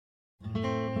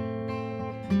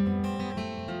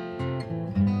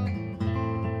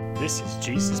This is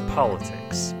Jesus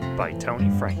Politics by Tony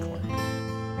Franklin.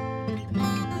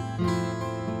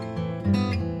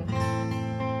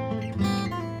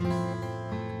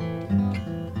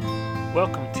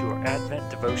 Welcome to our Advent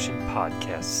Devotion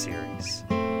podcast series.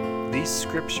 These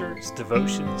scriptures,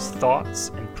 devotions, thoughts,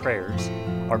 and prayers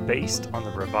are based on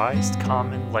the Revised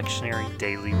Common Lectionary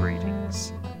Daily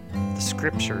Readings. The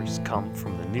scriptures come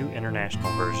from the New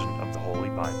International Version of the Holy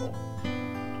Bible.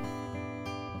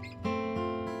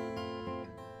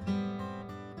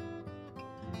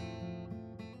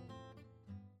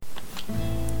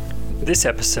 This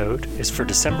episode is for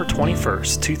December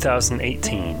 21st,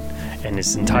 2018, and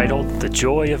is entitled The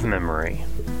Joy of Memory.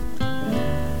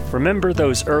 Remember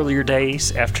those earlier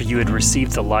days after you had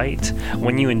received the light,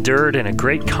 when you endured in a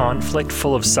great conflict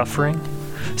full of suffering?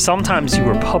 Sometimes you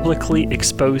were publicly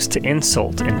exposed to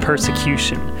insult and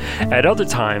persecution. At other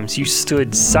times, you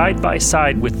stood side by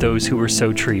side with those who were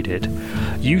so treated.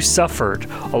 You suffered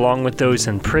along with those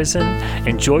in prison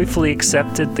and joyfully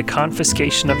accepted the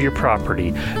confiscation of your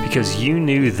property because you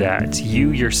knew that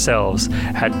you yourselves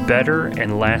had better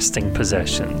and lasting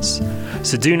possessions.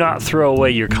 So do not throw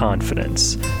away your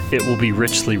confidence. It will be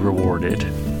richly rewarded.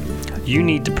 You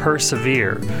need to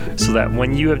persevere so that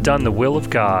when you have done the will of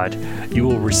God, you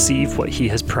will receive what He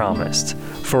has promised.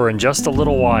 For in just a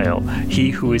little while,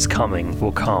 He who is coming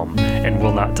will come and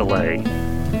will not delay.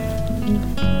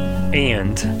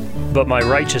 But my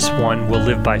righteous one will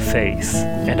live by faith,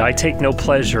 and I take no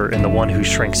pleasure in the one who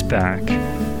shrinks back.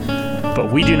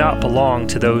 But we do not belong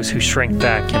to those who shrink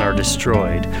back and are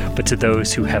destroyed, but to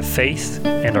those who have faith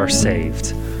and are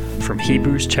saved. From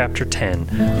Hebrews chapter 10,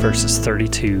 verses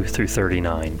 32 through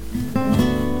 39.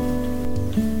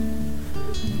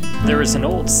 There is an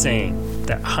old saying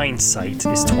that hindsight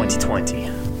is 20/20.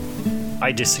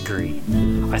 I disagree.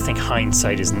 I think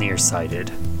hindsight is nearsighted.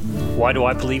 Why do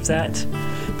I believe that?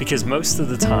 Because most of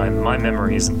the time my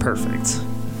memory isn't perfect.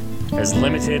 As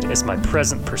limited as my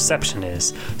present perception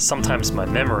is, sometimes my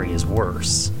memory is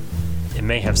worse. It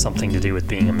may have something to do with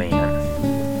being a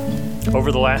man.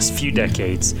 Over the last few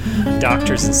decades,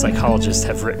 doctors and psychologists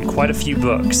have written quite a few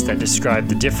books that describe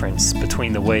the difference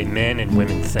between the way men and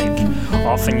women think,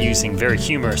 often using very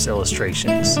humorous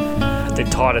illustrations. They've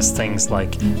taught us things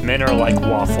like men are like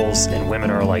waffles and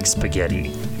women are like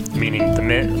spaghetti, meaning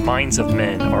the minds of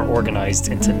men are organized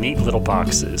into neat little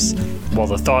boxes, while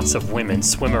the thoughts of women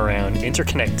swim around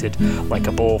interconnected like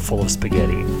a bowl full of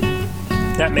spaghetti.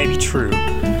 That may be true,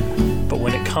 but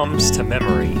when it comes to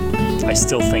memory, I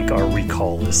still think our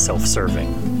recall is self-serving.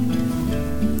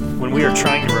 When we are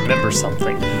trying to remember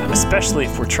something, especially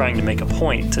if we're trying to make a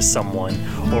point to someone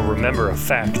or remember a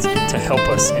fact to help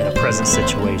us in a present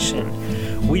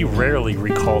situation, we rarely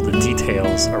recall the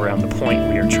details around the point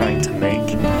we are trying to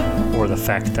make or the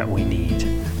fact that we need.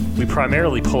 We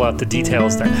primarily pull out the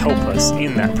details that help us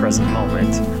in that present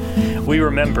moment. We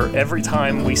remember every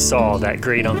time we saw that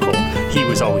great uncle, he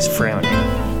was always frowning.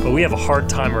 But we have a hard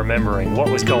time remembering what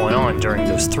was going on during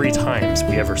those 3 times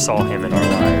we ever saw him in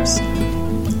our lives.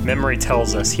 Memory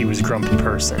tells us he was a grumpy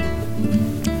person.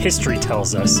 History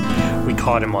tells us we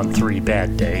caught him on 3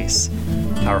 bad days.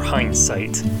 Our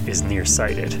hindsight is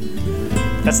nearsighted.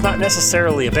 That's not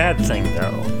necessarily a bad thing,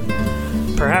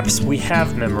 though. Perhaps we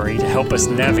have memory to help us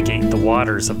navigate the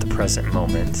waters of the present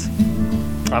moment.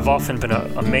 I've often been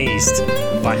amazed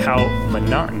by how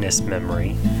monotonous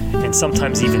memory, and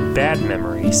sometimes even bad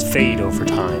memories, fade over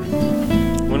time.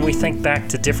 When we think back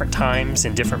to different times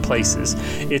and different places,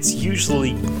 it's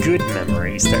usually good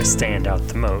memories that stand out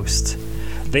the most.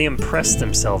 They impress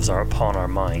themselves upon our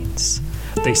minds.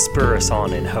 They spur us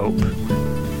on in hope.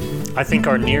 I think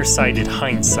our nearsighted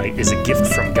hindsight is a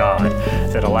gift from God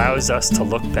that allows us to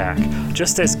look back,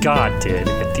 just as God did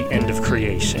at the end of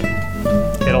creation.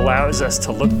 It allows us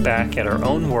to look back at our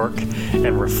own work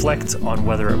and reflect on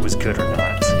whether it was good or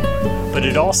not. But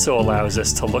it also allows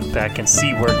us to look back and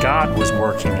see where God was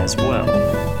working as well.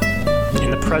 In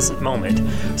the present moment,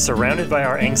 surrounded by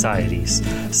our anxieties,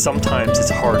 sometimes it's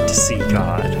hard to see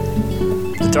God.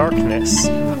 The darkness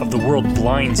of the world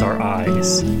blinds our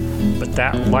eyes, but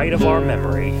that light of our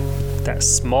memory, that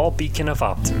small beacon of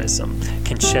optimism,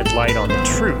 can shed light on the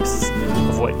truth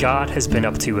of what God has been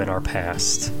up to in our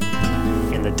past.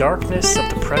 In the darkness of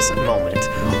the present moment,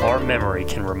 our memory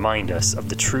can remind us of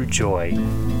the true joy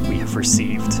we have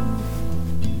received.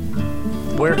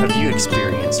 Where have you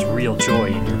experienced real joy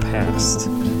in your past?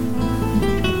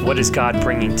 What is God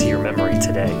bringing to your memory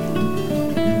today?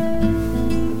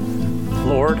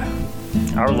 Lord,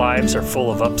 our lives are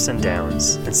full of ups and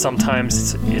downs, and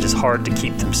sometimes it is hard to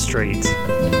keep them straight.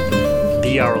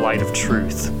 Be our light of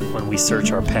truth when we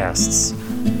search our pasts.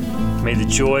 May the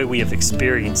joy we have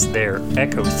experienced there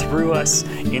echo through us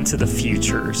into the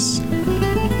futures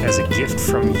as a gift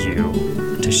from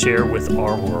you to share with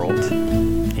our world.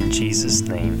 In Jesus'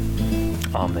 name,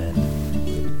 amen.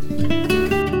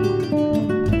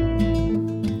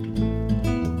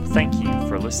 Thank you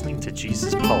for listening to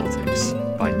Jesus Politics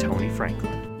by Tony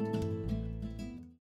Franklin.